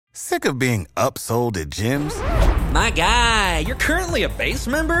Sick of being upsold at gyms? My guy, you're currently a base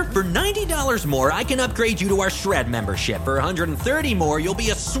member? For $90 more, I can upgrade you to our Shred membership. For $130 more, you'll be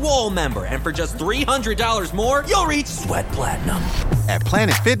a Swole member. And for just $300 more, you'll reach Sweat Platinum. At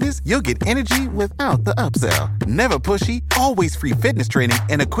Planet Fitness, you'll get energy without the upsell. Never pushy, always free fitness training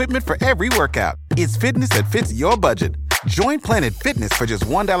and equipment for every workout. It's fitness that fits your budget. Join Planet Fitness for just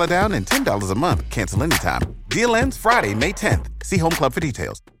 $1 down and $10 a month. Cancel anytime. Deal ends Friday, May 10th. See Home Club for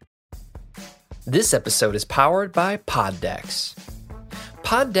details. This episode is powered by Poddex.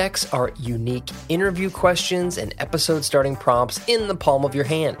 Poddex are unique interview questions and episode starting prompts in the palm of your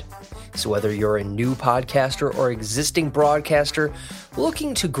hand. So whether you're a new podcaster or existing broadcaster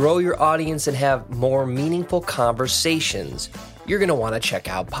looking to grow your audience and have more meaningful conversations, you're going to want to check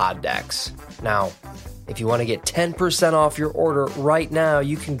out Poddex. Now, if you want to get 10% off your order right now,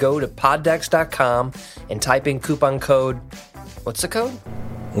 you can go to poddex.com and type in coupon code. What's the code?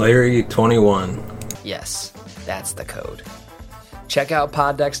 Larry21. Yes, that's the code. Check out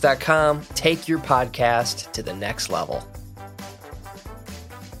poddex.com. Take your podcast to the next level.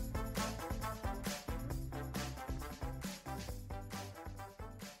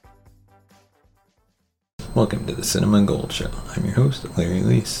 Welcome to the Cinema Gold Show. I'm your host, Larry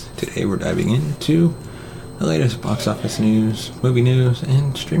Leese. Today we're diving into the latest box office news, movie news,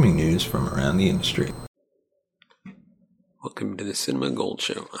 and streaming news from around the industry. Welcome to the Cinema Gold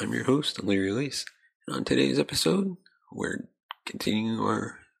Show. I'm your host, Larry Leese. And on today's episode, we're continuing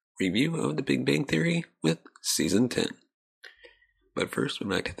our review of The Big Bang Theory with Season 10. But first, we'd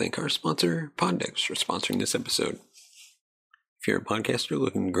like to thank our sponsor, Poddex, for sponsoring this episode. If you're a podcaster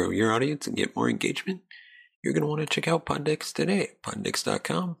looking to grow your audience and get more engagement, you're going to want to check out Poddex today at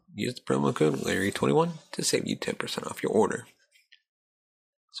poddex.com. Use the promo code Larry21 to save you 10% off your order.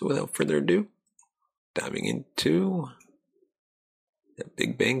 So without further ado, diving into The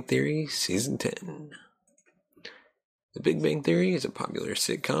Big Bang Theory Season 10. The Big Bang Theory is a popular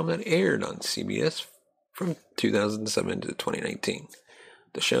sitcom that aired on CBS from 2007 to 2019.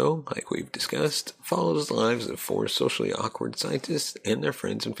 The show, like we've discussed, follows the lives of four socially awkward scientists and their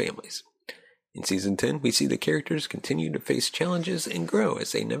friends and families. In Season 10, we see the characters continue to face challenges and grow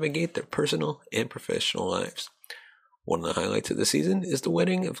as they navigate their personal and professional lives. One of the highlights of the season is the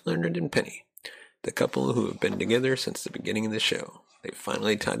wedding of Leonard and Penny, the couple who have been together since the beginning of the show. They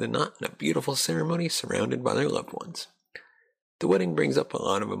finally tied the knot in a beautiful ceremony surrounded by their loved ones. The wedding brings up a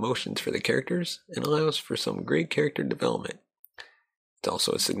lot of emotions for the characters and allows for some great character development. It's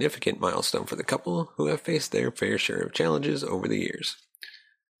also a significant milestone for the couple who have faced their fair share of challenges over the years.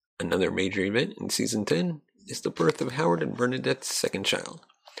 Another major event in Season 10 is the birth of Howard and Bernadette's second child.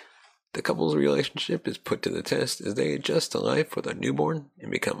 The couple's relationship is put to the test as they adjust to life with a newborn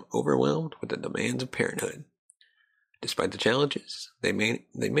and become overwhelmed with the demands of parenthood. Despite the challenges, they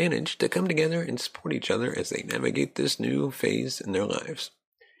manage to come together and support each other as they navigate this new phase in their lives.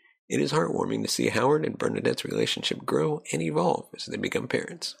 It is heartwarming to see Howard and Bernadette's relationship grow and evolve as they become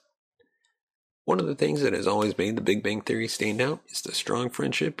parents. One of the things that has always made The Big Bang Theory stand out is the strong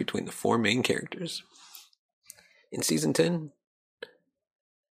friendship between the four main characters. In Season 10,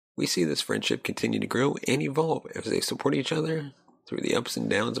 we see this friendship continue to grow and evolve as they support each other through the ups and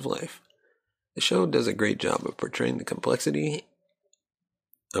downs of life. The show does a great job of portraying the complexity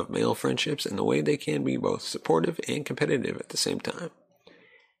of male friendships and the way they can be both supportive and competitive at the same time.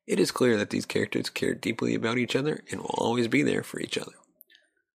 It is clear that these characters care deeply about each other and will always be there for each other.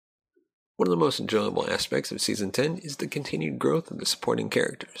 One of the most enjoyable aspects of Season 10 is the continued growth of the supporting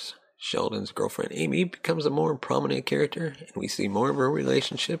characters. Sheldon's girlfriend Amy becomes a more prominent character, and we see more of her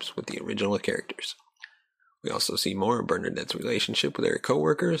relationships with the original characters. We also see more of Bernadette's relationship with her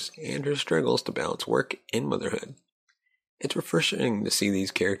co-workers and her struggles to balance work and motherhood. It's refreshing to see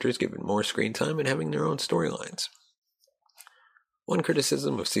these characters given more screen time and having their own storylines. One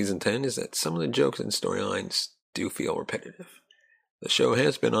criticism of Season 10 is that some of the jokes and storylines do feel repetitive. The show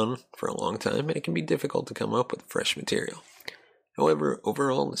has been on for a long time and it can be difficult to come up with fresh material. However,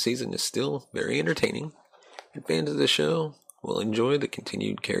 overall the season is still very entertaining, and fans of the show will enjoy the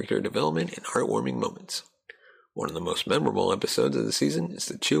continued character development and heartwarming moments. One of the most memorable episodes of the season is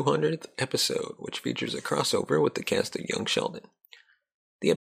the 200th episode, which features a crossover with the cast of Young Sheldon.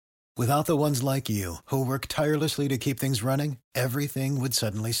 Without the ones like you, who work tirelessly to keep things running, everything would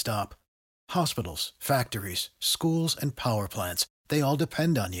suddenly stop. Hospitals, factories, schools, and power plants, they all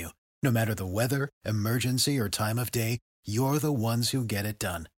depend on you. No matter the weather, emergency, or time of day, you're the ones who get it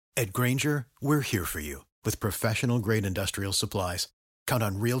done. At Grainger, we're here for you with professional-grade industrial supplies. Count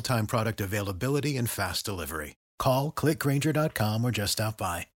on real-time product availability and fast delivery. Call, clickgrainger.com, or just stop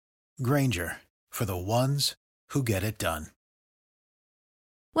by. Grainger, for the ones who get it done.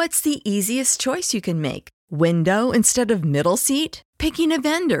 What's the easiest choice you can make? Window instead of middle seat? Picking a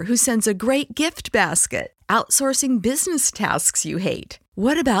vendor who sends a great gift basket? Outsourcing business tasks you hate?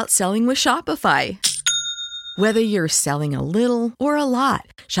 What about selling with Shopify? Whether you're selling a little or a lot,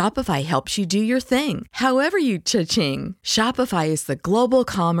 Shopify helps you do your thing, however you cha-ching. Shopify is the global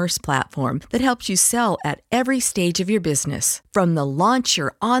commerce platform that helps you sell at every stage of your business. From the launch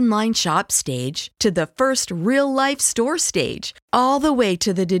your online shop stage to the first real-life store stage, all the way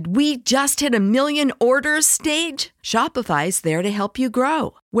to the did we just hit 1 million orders stage. Shopify's there to help you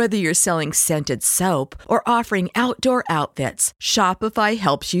grow. Whether you're selling scented soap or offering outdoor outfits, Shopify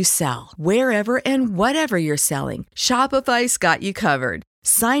helps you sell. Wherever and whatever you're selling, Shopify's got you covered.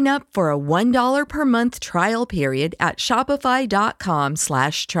 Sign up for a $1 per month trial period at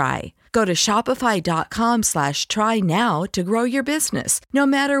shopify.com/try. Go to shopify.com/try now to grow your business, no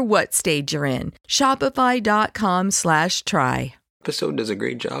matter what stage you're in. Shopify.com/try. Episode does a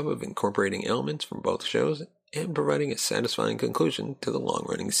great job of incorporating elements from both shows and providing a satisfying conclusion to the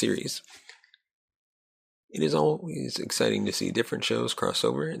long-running series. It is always exciting to see different shows cross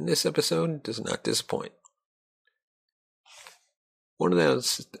over, and this episode does not disappoint. One of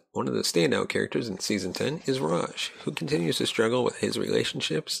the standout characters in Season 10 is Raj, who continues to struggle with his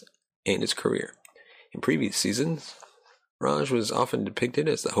relationships and his career. In previous seasons, Raj was often depicted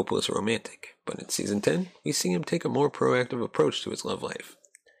as the hopeless romantic, but in Season 10, we see him take a more proactive approach to his love life.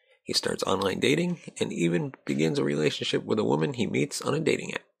 He starts online dating and even begins a relationship with a woman he meets on a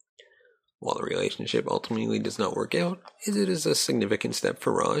dating app. While the relationship ultimately does not work out, it is a significant step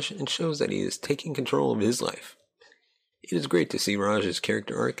for Raj and shows that he is taking control of his life. It is great to see Raj's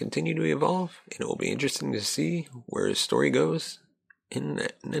character arc continue to evolve, and it will be interesting to see where his story goes in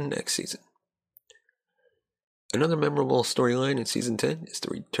the next season. Another memorable storyline in Season 10 is the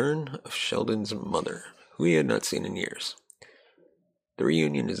return of Sheldon's mother, who he had not seen in years. The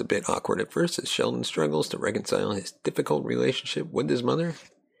reunion is a bit awkward at first as Sheldon struggles to reconcile his difficult relationship with his mother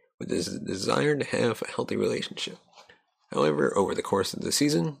with his desire to have a healthy relationship. However, over the course of the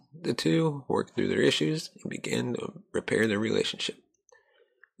season, the two worked through their issues and began to repair their relationship.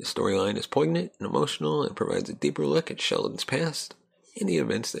 The storyline is poignant and emotional and provides a deeper look at Sheldon's past and the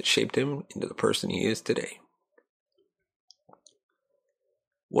events that shaped him into the person he is today.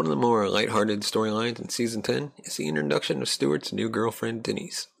 One of the more lighthearted storylines in Season 10 is the introduction of Stuart's new girlfriend,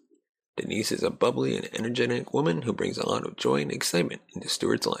 Denise. Denise is a bubbly and energetic woman who brings a lot of joy and excitement into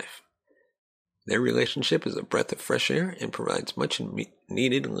Stuart's life. Their relationship is a breath of fresh air and provides much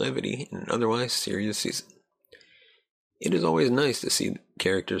needed levity in an otherwise serious season. It is always nice to see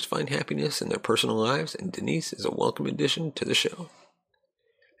characters find happiness in their personal lives, and Denise is a welcome addition to the show.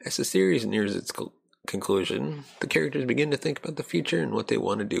 As the series nears its conclusion, the characters begin to think about the future and what they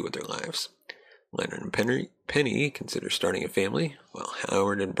want to do with their lives. Leonard and Penny consider starting a family, while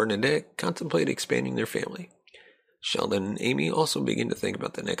Howard and Bernadette contemplate expanding their family. Sheldon and Amy also begin to think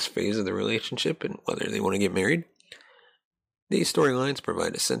about the next phase of the relationship and whether they want to get married. These storylines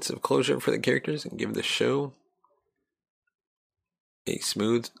provide a sense of closure for the characters and give the show a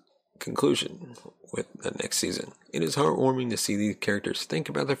smooth conclusion with the next season. It is heartwarming to see these characters think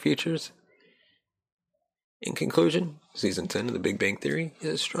about their futures. In conclusion, Season 10 of The Big Bang Theory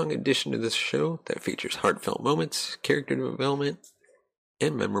is a strong addition to this show that features heartfelt moments, character development,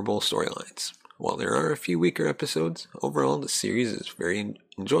 and memorable storylines. While there are a few weaker episodes, overall the series is very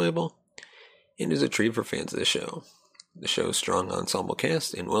enjoyable and is a treat for fans of the show. The show's strong ensemble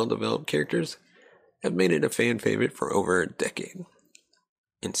cast and well-developed characters have made it a fan favorite for over a decade.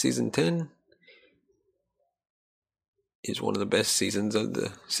 And Season 10 is one of the best seasons of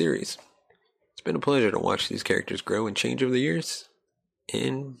the series. It's been a pleasure to watch these characters grow and change over the years,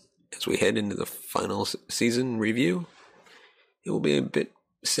 and as we head into the final season review, it will be a bit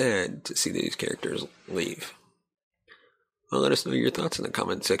sad to see these characters leave. Well, let us know your thoughts in the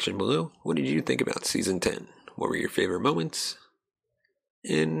comment section below. What did you think about Season 10? What were your favorite moments?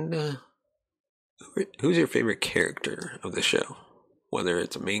 And who's your favorite character of the show? Whether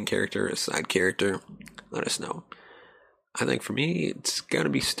it's a main character or a side character, let us know. I think for me, it's got to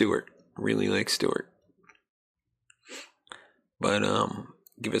be Stuart. Really like Stuart. But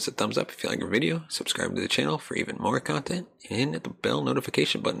give us a thumbs up if you like our video, subscribe to the channel for even more content, and hit the bell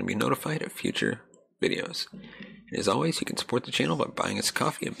notification button to be notified of future videos. And as always, you can support the channel by buying us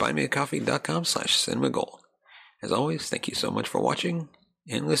coffee at buymeacoffee.com/cinemagold. As always, thank you so much for watching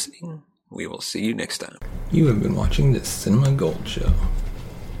and listening. We will see you next time. You have been watching the Cinema Gold Show.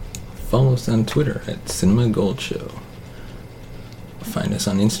 Follow us on Twitter at Cinema Gold Show. Find us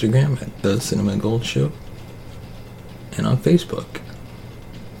on Instagram at The Cinema Gold Show, and on Facebook,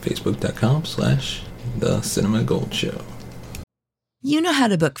 facebook.com/The Cinema Gold Show. You know how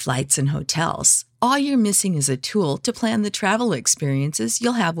to book flights and hotels. All you're missing is a tool to plan the travel experiences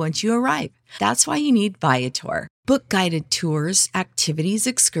you'll have once you arrive. That's why you need Viator. Book guided tours, activities,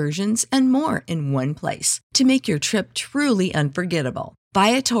 excursions, and more in one place to make your trip truly unforgettable.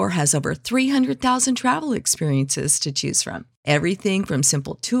 Viator has over 300,000 travel experiences to choose from. Everything from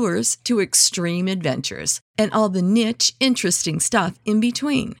simple tours to extreme adventures and all the niche, interesting stuff in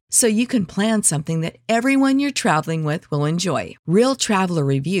between. So you can plan something that everyone you're traveling with will enjoy. Real traveler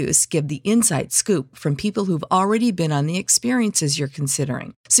reviews give the inside scoop from people who've already been on the experiences you're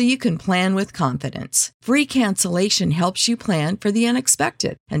considering. So you can plan with confidence. Free cancellation helps you plan for the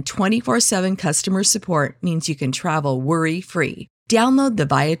unexpected. And 24/7 customer support means you can travel worry-free. Download the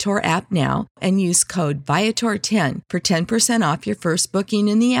Viator app now and use code Viator10 for 10% off your first booking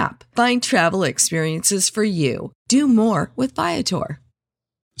in the app. Find travel experiences for you. Do more with Viator.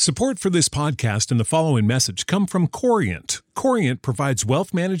 Support for this podcast and the following message come from Corient. Corient provides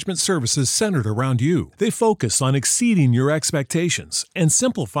wealth management services centered around you. They focus on exceeding your expectations and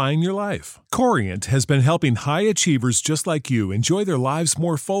simplifying your life. Corient has been helping high achievers just like you enjoy their lives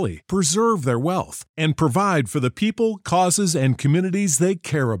more fully, preserve their wealth, and provide for the people, causes, and communities they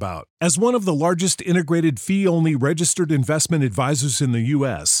care about. As one of the largest integrated fee-only registered investment advisors in the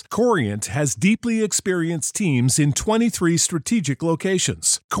U.S., Corient has deeply experienced teams in 23 strategic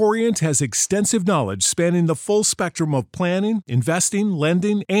locations. Corient has extensive knowledge spanning the full spectrum of planning, investing,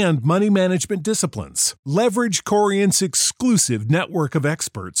 lending, and money management disciplines. Leverage Corient's exclusive network of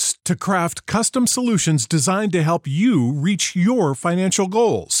experts to craft custom solutions designed to help you reach your financial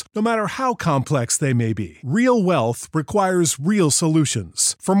goals, no matter how complex they may be. Real wealth requires real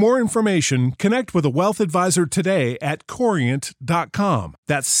solutions. For more information, connect with a wealth advisor today at Corient.com.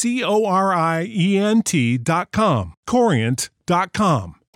 That's Corient.com. Corient.com.